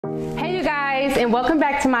Hey you guys, and welcome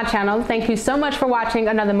back to my channel. Thank you so much for watching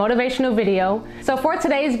another motivational video. So for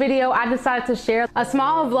today's video, I decided to share a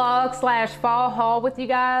small vlog slash fall haul with you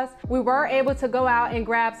guys. We were able to go out and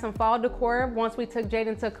grab some fall decor once we took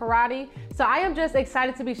Jayden to karate. So I am just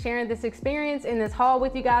excited to be sharing this experience in this haul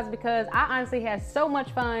with you guys because I honestly had so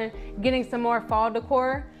much fun getting some more fall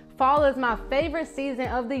decor. Fall is my favorite season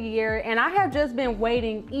of the year, and I have just been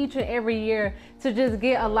waiting each and every year to just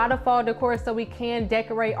get a lot of fall decor so we can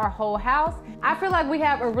decorate our whole house. I feel like we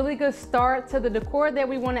have a really good start to the decor that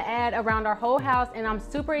we want to add around our whole house, and I'm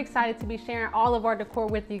super excited to be sharing all of our decor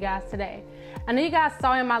with you guys today. I know you guys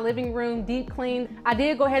saw in my living room deep clean, I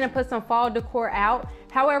did go ahead and put some fall decor out.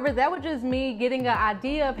 However, that was just me getting an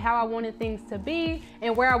idea of how I wanted things to be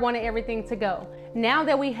and where I wanted everything to go. Now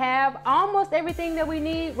that we have almost everything that we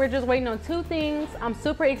need, we're just waiting on two things. I'm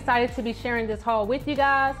super excited to be sharing this haul with you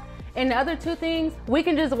guys. And the other two things, we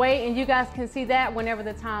can just wait and you guys can see that whenever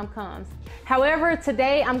the time comes. However,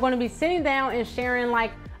 today I'm going to be sitting down and sharing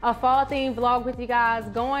like a fall themed vlog with you guys,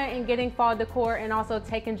 going and getting fall decor and also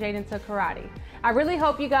taking Jayden to karate. I really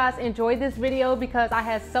hope you guys enjoyed this video because I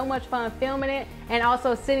had so much fun filming it and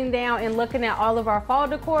also sitting down and looking at all of our fall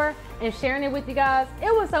decor and sharing it with you guys.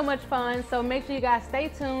 It was so much fun, so make sure you guys stay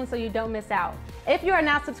tuned so you don't miss out. If you are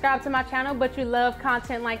not subscribed to my channel but you love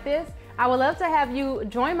content like this, I would love to have you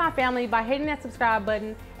join my family by hitting that subscribe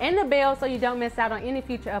button and the bell so you don't miss out on any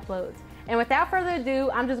future uploads. And without further ado,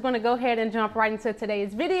 I'm just going to go ahead and jump right into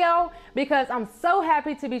today's video because I'm so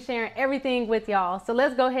happy to be sharing everything with y'all. So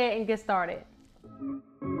let's go ahead and get started.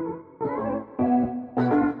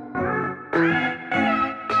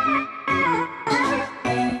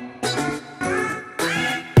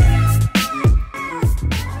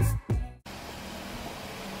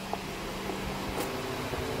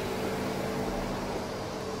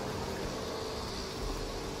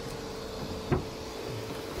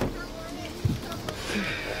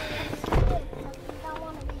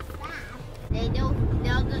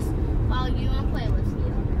 They'll just follow you and play with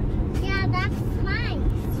you. Yeah, that's nice.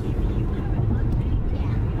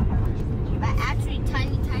 Yeah. But actually,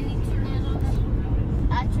 tiny tornadoes,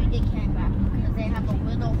 actually they can't grab you because they have a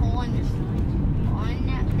little hole in the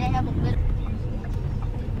they have a little.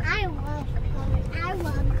 I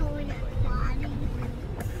love going to karate.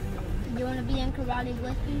 You want to be in karate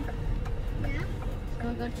with me? Yeah. You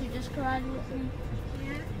want to go to this karate with me?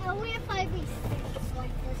 Yeah. Only if I be six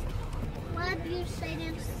like this. Love you,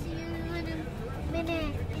 Jayden. See you in a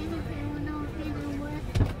minute.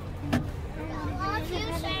 Love you,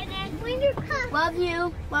 Jayden. When your cup. Love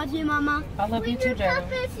you. Love you, Mama. I love you too, Jayden. When your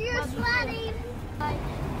cup is, you're sweating. Bye.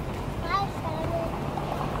 Bye, Jayden.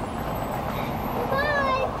 Bye.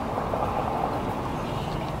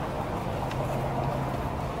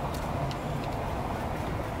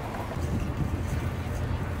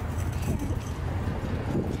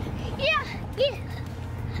 Yeah.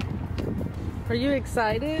 Are you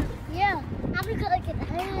excited? Yeah. I'm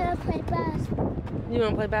gonna play basketball. You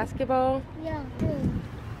want to play basketball? Yeah, I do.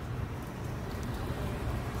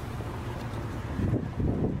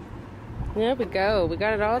 There we go. We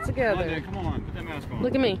got it all together. Come on, come on. Put that mask on.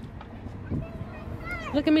 Look at me.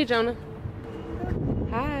 Look at me, Jonah.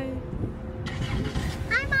 Hi.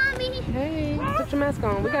 Hi, Mommy. Hey, put your mask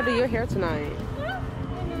on. We got to do your hair tonight.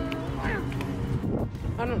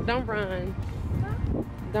 Oh, don't run.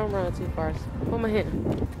 Don't run too far. Hold my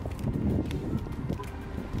hand.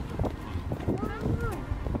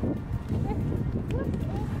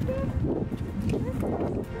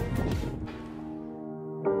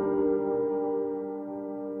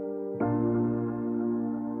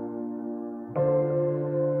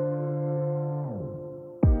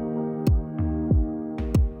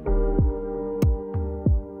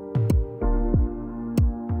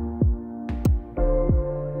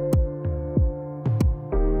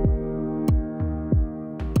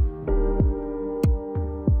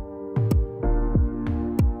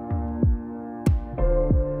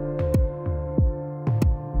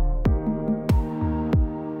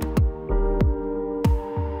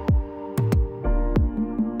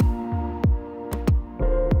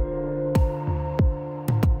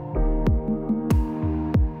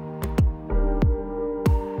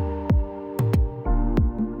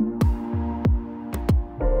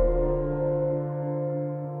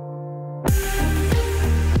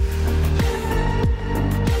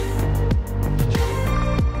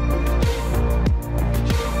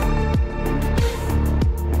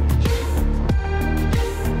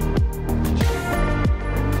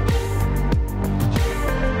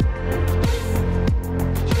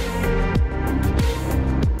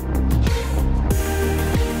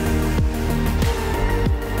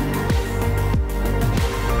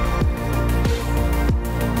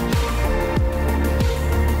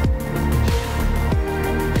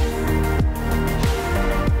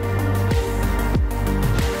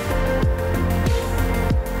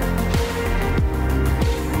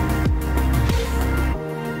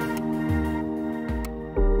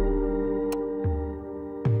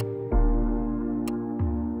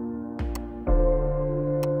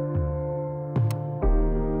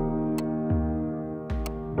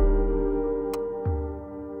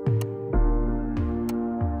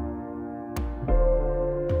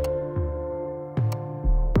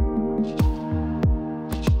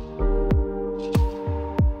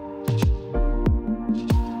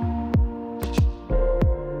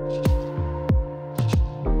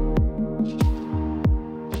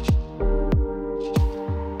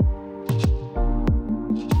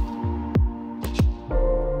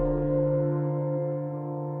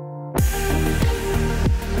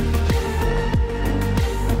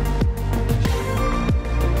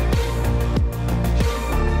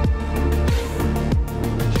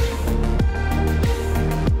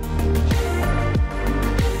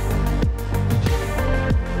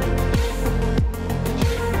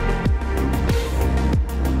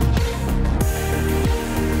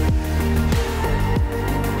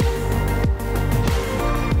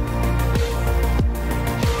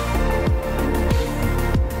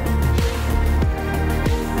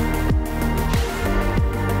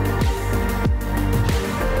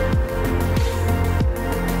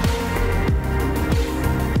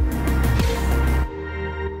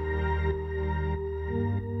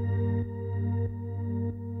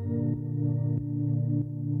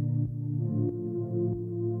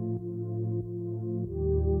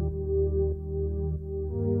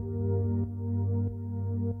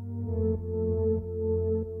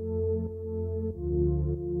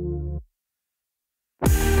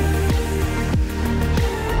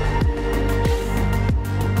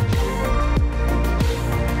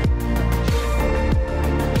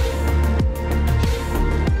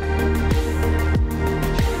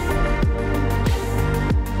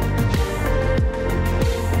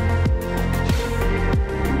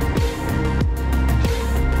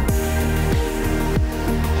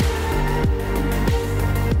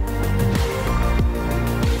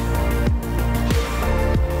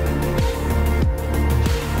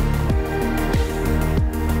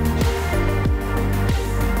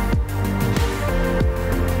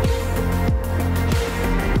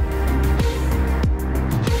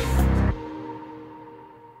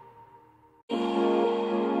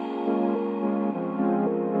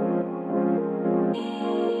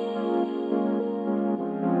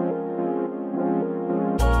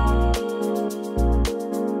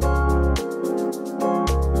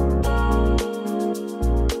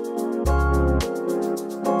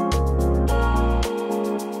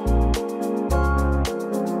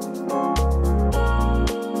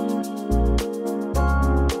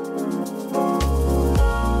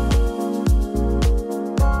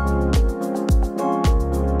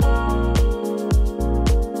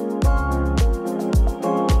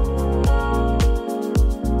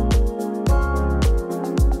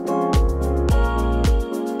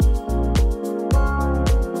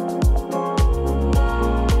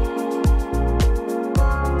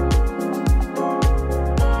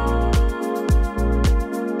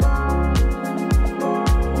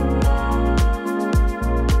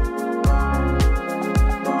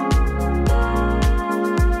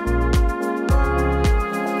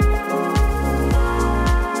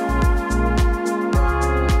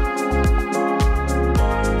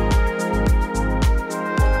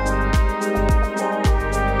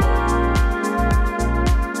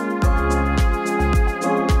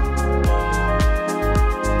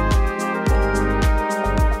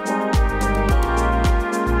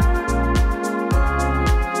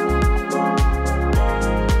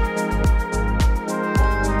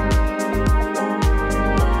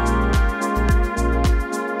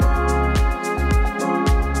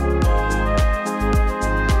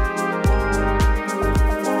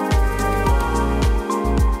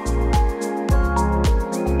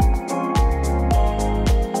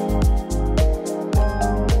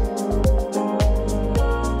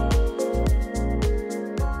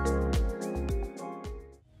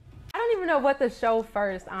 know what to show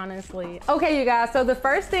first, honestly. Okay, you guys, so the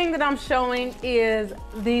first thing that I'm showing is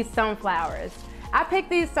these sunflowers. I picked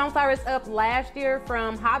these sunflowers up last year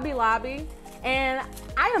from Hobby Lobby, and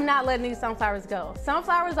I am not letting these sunflowers go.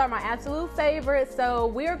 Sunflowers are my absolute favorite, so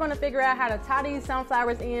we're gonna figure out how to tie these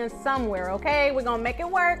sunflowers in somewhere, okay? We're gonna make it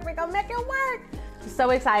work, we're gonna make it work.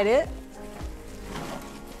 So excited.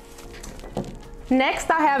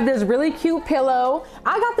 Next, I have this really cute pillow.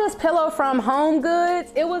 I got this pillow from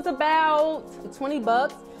HomeGoods. It was about 20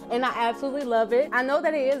 bucks, and I absolutely love it. I know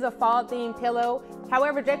that it is a fall themed pillow.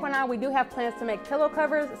 However, Jake and I, we do have plans to make pillow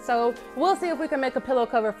covers, so we'll see if we can make a pillow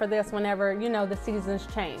cover for this whenever, you know, the seasons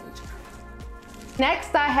change.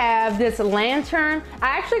 Next, I have this lantern.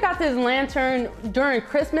 I actually got this lantern during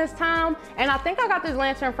Christmas time, and I think I got this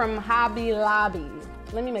lantern from Hobby Lobby.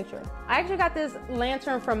 Let me make sure. I actually got this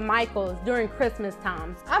lantern from Michael's during Christmas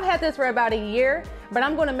times. I've had this for about a year, but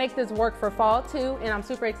I'm gonna make this work for fall too, and I'm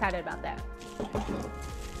super excited about that.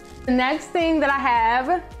 The next thing that I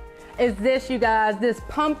have is this, you guys, this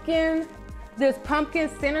pumpkin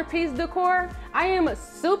centerpiece decor. I am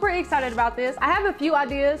super excited about this. I have a few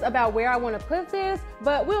ideas about where I want to put this,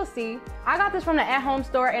 but we'll see. I got this from the at-home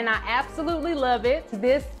store and I absolutely love it.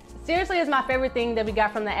 This seriously is my favorite thing that we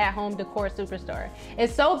got from the at-home decor Superstore.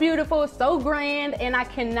 It's so beautiful, so grand, and I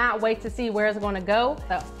cannot wait to see where it's going to go.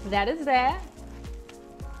 So that is that.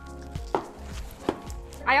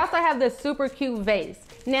 I also have this super cute vase.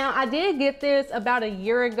 Now, I did get this about a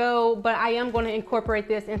year ago, but I am going to incorporate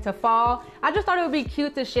this into fall. I just thought it would be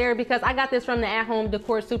cute to share because I got this from the at-home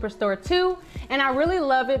decor Superstore too, and I really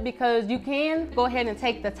love it because you can go ahead and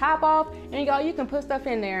take the top off, and y'all, you can put stuff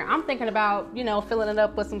in there. I'm thinking about, you know, filling it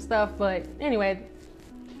up with some stuff, but anyway,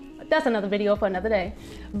 that's another video for another day.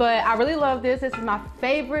 But I really love this. This is my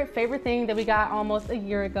favorite thing that we got almost a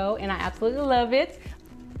year ago, and I absolutely love it.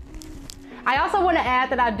 I also want to add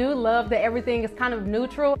that I do love that everything is kind of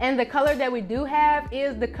neutral, and the color that we do have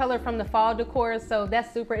is the color from the fall decor, so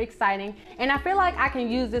that's super exciting. And I feel like I can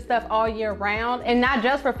use this stuff all year round and not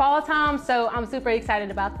just for fall time, so I'm super excited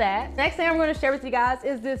about that. Next thing I'm going to share with you guys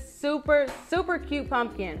is this super cute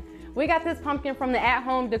pumpkin. We got this pumpkin from the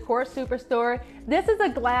at-home decor Superstore. This is a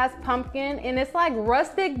glass pumpkin, and it's like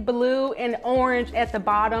rustic blue and orange at the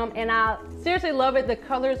bottom, and I seriously love it. The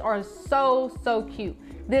colors are so cute.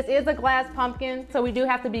 This is a glass pumpkin, so we do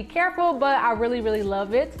have to be careful, but I really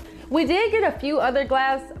love it. We did get a few other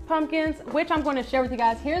glass pumpkins, which I'm going to share with you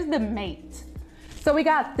guys. Here's the mate. So we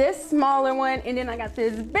got this smaller one, and then I got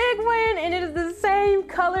this big one, and it is the same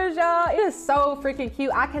colors, y'all. It is so freaking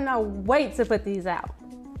cute. I cannot wait to put these out.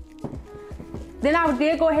 Then I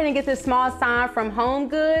did go ahead and get this small sign from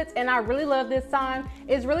HomeGoods, and I really love this sign.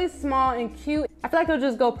 It's really small and cute. I feel like it'll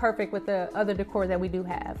just go perfect with the other decor that we do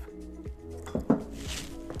have.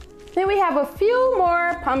 Then we have a few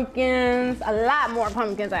more pumpkins, a lot more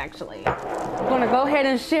pumpkins actually. I'm gonna go ahead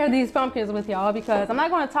and share these pumpkins with y'all because I'm not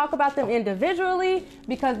gonna talk about them individually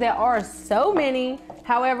because there are so many.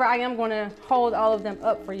 However, I am gonna hold all of them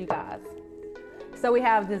up for you guys. So we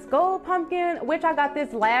have this gold pumpkin, which I got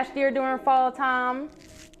this last year during fall time.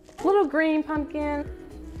 Little green pumpkin.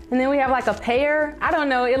 And then we have like a pear. I don't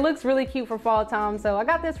know, it looks really cute for fall time, so I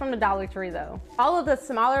got this from the Dollar Tree though. All of the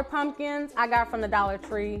smaller pumpkins I got from the Dollar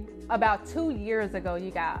Tree about 2 years ago,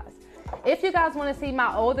 you guys. If you guys want to see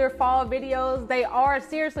my older fall videos, they are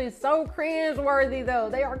seriously so cringe-worthy though.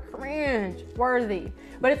 They are cringe-worthy.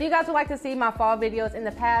 But if you guys would like to see my fall videos in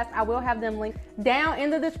the past, I will have them linked down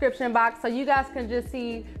in the description box so you guys can just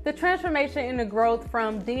see the transformation and the growth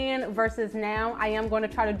from then versus now. I am going to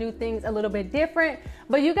try to do things a little bit different,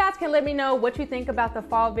 but you guys can let me know what you think about the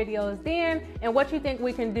fall videos then and what you think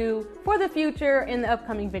we can do for the future in the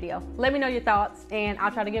upcoming video. Let me know your thoughts and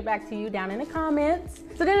I'll try to get back to you down in the comments.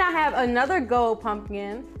 So then I have another gold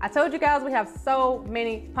pumpkin. I told you guys we have so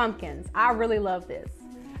many pumpkins. I really love this.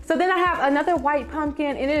 So then I have another white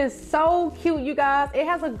pumpkin. It is so cute, you guys. It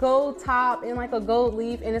has a gold top and like a gold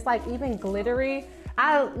leaf, and it's like even glittery.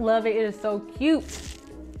 I love it. It is so cute.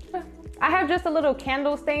 I have just a little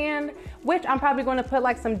candle stand, which I'm probably going to put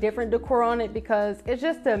like some different decor on it because it's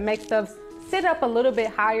just to make stuff sit up a little bit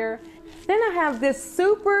higher. Then I have this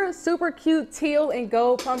super cute teal and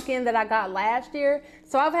gold pumpkin that I got last year.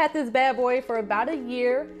 So I've had this bad boy for about a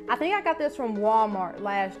year. I think I got this from Walmart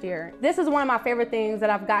last year. This is one of my favorite things that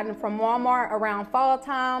I've gotten from Walmart around fall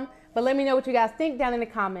time. But let me know what you guys think down in the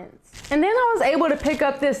comments. And then I was able to pick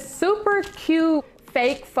up this super cute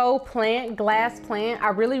fake faux plant, glass plant. I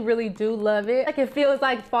really do love it. Like, it feels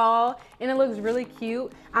like fall and it looks really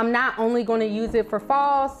cute. I'm not only going to use it for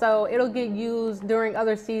fall, so it'll get used during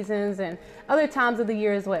other seasons and other times of the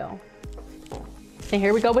year as well. And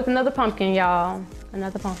here we go with another pumpkin, y'all.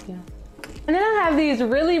 Another pumpkin. And then I have these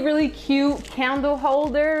really cute candle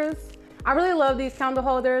holders. I really love these candle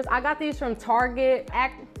holders. I got these from Target.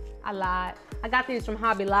 I lied. I got these from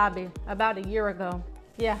Hobby Lobby about a year ago.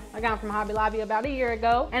 Yeah, I got them from Hobby Lobby about a year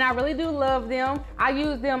ago, and I really do love them. I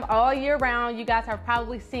use them all year round. You guys have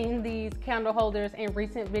probably seen these candle holders in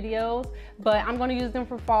recent videos, but I'm gonna use them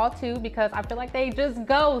for fall too because I feel like they just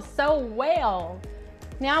go so well.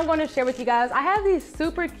 Now I'm going to share with you guys, I have these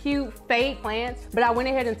super cute fake plants, but I went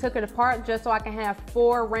ahead and took it apart just so I can have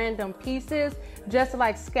 4 random pieces just to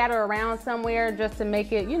like scatter around somewhere just to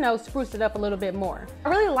make it, you know, spruce it up a little bit more. I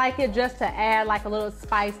really like it just to add like a little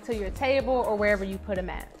spice to your table or wherever you put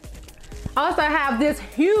them at. I also have this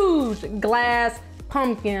huge glass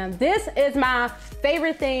pumpkin. This is my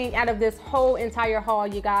favorite thing out of this whole entire haul,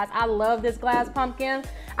 you guys. I love this glass pumpkin.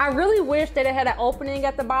 I really wish that it had an opening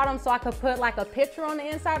at the bottom so I could put like a picture on the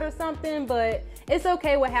inside or something, but it's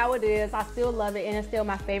okay with how it is. I still love it and it's still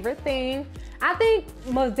my favorite thing. I think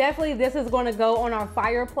most definitely this is going to go on our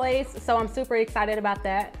fireplace, so I'm super excited about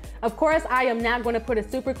that. Of course, I am not going to put it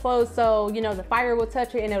super close so, you know, the fire will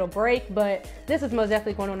touch it and it'll break, but this is most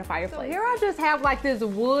definitely going on the fireplace. So here I just have like this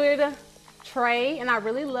wood tray and I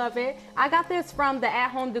really love it. I got this from the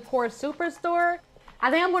at-home decor Superstore. I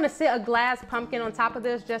think I'm going to sit a glass pumpkin on top of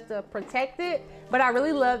this just to protect it, but I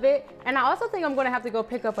really love it. And I also think I'm going to have to go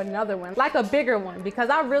pick up another one, like a bigger one, because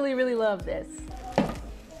I really love this.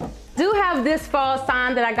 Do have this fall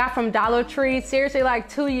sign that I got from Dollar Tree, seriously like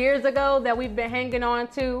 2 years ago, that we've been hanging on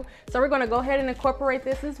to. So we're going to go ahead and incorporate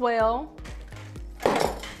this as well.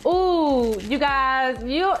 Ooh, you guys,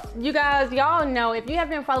 y'all know, if you have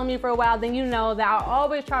been following me for a while, then you know that I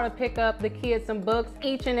always try to pick up the kids some books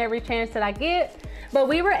each and every chance that I get. But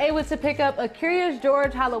we were able to pick up a Curious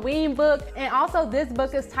George Halloween book, and also this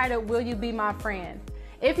book is titled Will You Be My Friend?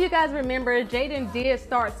 If you guys remember, Jayden did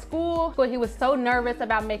start school, but he was so nervous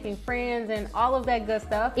about making friends and all of that good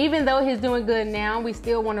stuff. Even though he's doing good now, we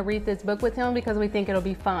still want to read this book with him because we think it'll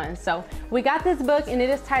be fun. So we got this book and it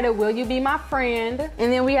is titled Will You Be My Friend?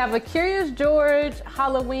 And then we have a Curious George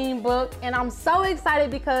Halloween book, and I'm so excited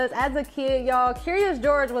because as a kid, y'all, Curious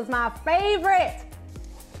George was my favorite.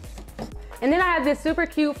 And then I have this super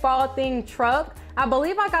cute fall themed truck. I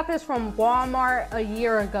believe I got this from Walmart a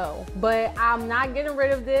year ago, but I'm not getting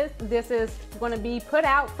rid of this. This is going to be put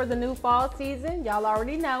out for the new fall season. Y'all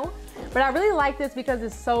already know, but I really like this because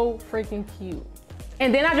it's so freaking cute.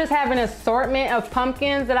 And then I just have an assortment of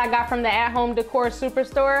pumpkins that I got from the at-home decor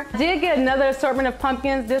Superstore. I did get another assortment of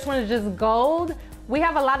pumpkins. This one is just gold. We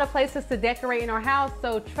have a lot of places to decorate in our house,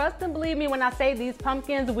 so trust and believe me when I say these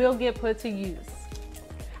pumpkins will get put to use.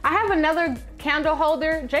 I have another candle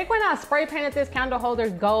holder. Jake and I spray painted this candle holder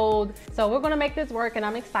gold, so we're gonna make this work and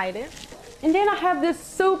I'm excited. And then I have this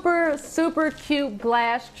super cute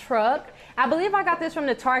glass truck. I believe I got this from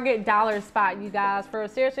the Target dollar spot, you guys, for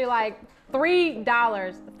seriously like $3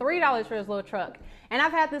 for this little truck. And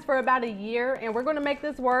I've had this for about a year and we're gonna make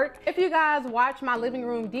this work. If you guys watch my living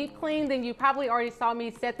room deep clean, then you probably already saw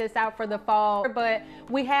me set this out for the fall, but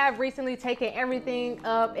we have recently taken everything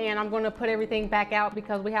up and I'm gonna put everything back out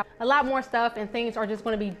because we have a lot more stuff and things are just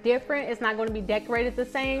gonna be different. It's not gonna be decorated the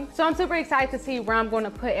same. So I'm super excited to see where I'm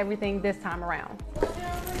gonna put everything this time around.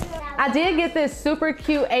 I did get this super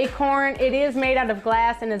cute acorn. It is made out of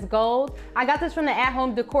glass and it's gold. I got this from the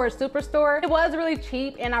at-home decor Superstore. It was really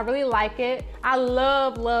cheap and I really like it. I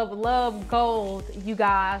love gold, you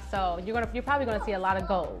guys. So you're probably gonna see a lot of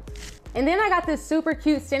gold. And then I got this super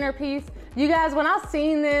cute centerpiece. You guys, when I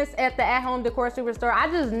seen this at the at-home decor Superstore, I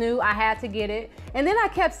just knew I had to get it. And then I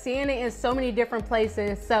kept seeing it in so many different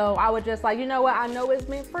places. So I was just like, you know what? I know it's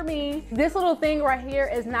meant for me. This little thing right here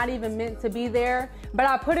is not even meant to be there, but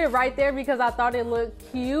I put it right there because I thought it looked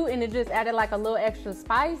cute and it just added like a little extra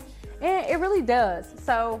spice. And it really does.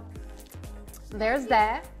 So there's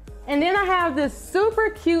that. And then I have this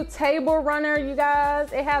super cute table runner, you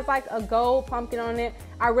guys. It has like a gold pumpkin on it.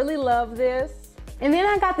 I really love this. And then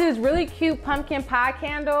I got this really cute pumpkin pie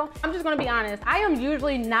candle. I'm just gonna be honest, I am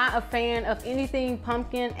usually not a fan of anything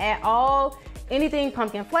pumpkin at all. Anything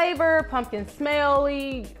pumpkin flavor, pumpkin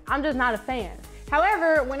smelly, I'm just not a fan.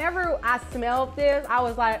 However, whenever I smelled this, I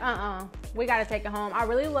was like, we gotta take it home. I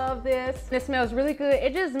really love this. It smells really good.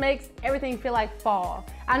 It just makes everything feel like fall.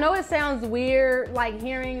 I know it sounds weird, like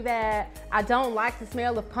hearing that I don't like the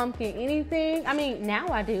smell of pumpkin anything. I mean, now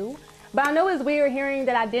I do. But I know it's weird hearing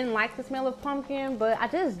that I didn't like the smell of pumpkin, but I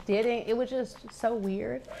just didn't. It was just so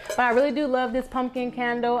weird. But I really do love this pumpkin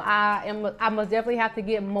candle. I most definitely have to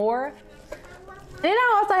get more. Then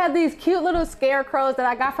I also have these cute little scarecrows that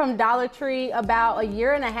I got from Dollar Tree about a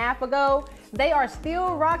year and a half ago. They are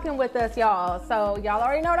still rocking with us, y'all. So y'all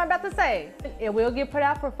already know what I'm about to say. It will get put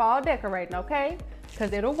out for fall decorating, okay?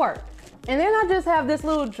 Because it'll work. And then I just have this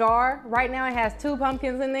little jar. Right now it has 2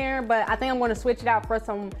 pumpkins in there, but I think I'm gonna switch it out for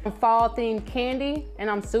some fall themed candy, and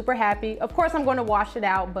I'm super happy. Of course I'm gonna wash it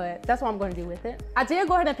out, but that's what I'm gonna do with it. I did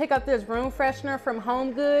go ahead and pick up this room freshener from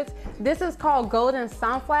HomeGoods. This is called Golden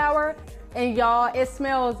Sunflower. And y'all, it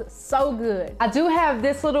smells so good. I do have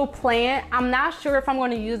this little plant. I'm not sure if I'm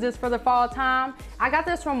gonna use this for the fall time. I got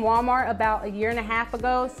this from Walmart about 1.5 years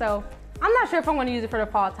ago, so I'm not sure if I'm gonna use it for the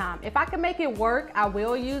fall time. If I can make it work, I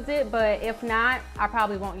will use it, but if not, I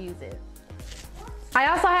probably won't use it. I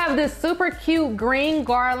also have this super cute green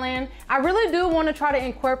garland. I really do want to try to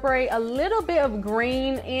incorporate a little bit of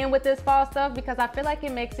green in with this fall stuff because I feel like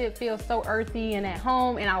it makes it feel so earthy and at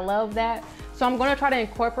home, and I love that. So I'm gonna try to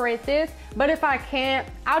incorporate this, but if I can't,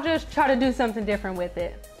 I'll just try to do something different with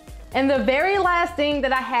it. And the very last thing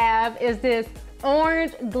that I have is this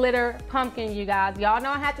orange glitter pumpkin, you guys. Y'all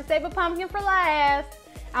know I had to save a pumpkin for last.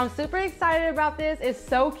 I'm super excited about this. It's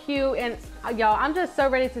so cute, and y'all, I'm just so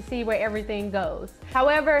ready to see where everything goes.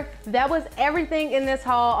 However, that was everything in this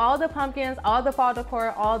haul. All the pumpkins, all the fall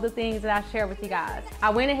decor, all the things that I shared with you guys.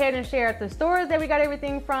 I went ahead and shared the stores that we got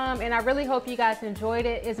everything from, and I really hope you guys enjoyed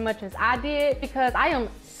it as much as I did because I am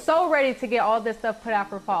so ready to get all this stuff put out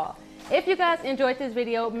for fall. If you guys enjoyed this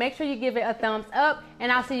video, make sure you give it a thumbs up,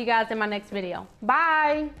 and I'll see you guys in my next video.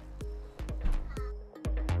 Bye.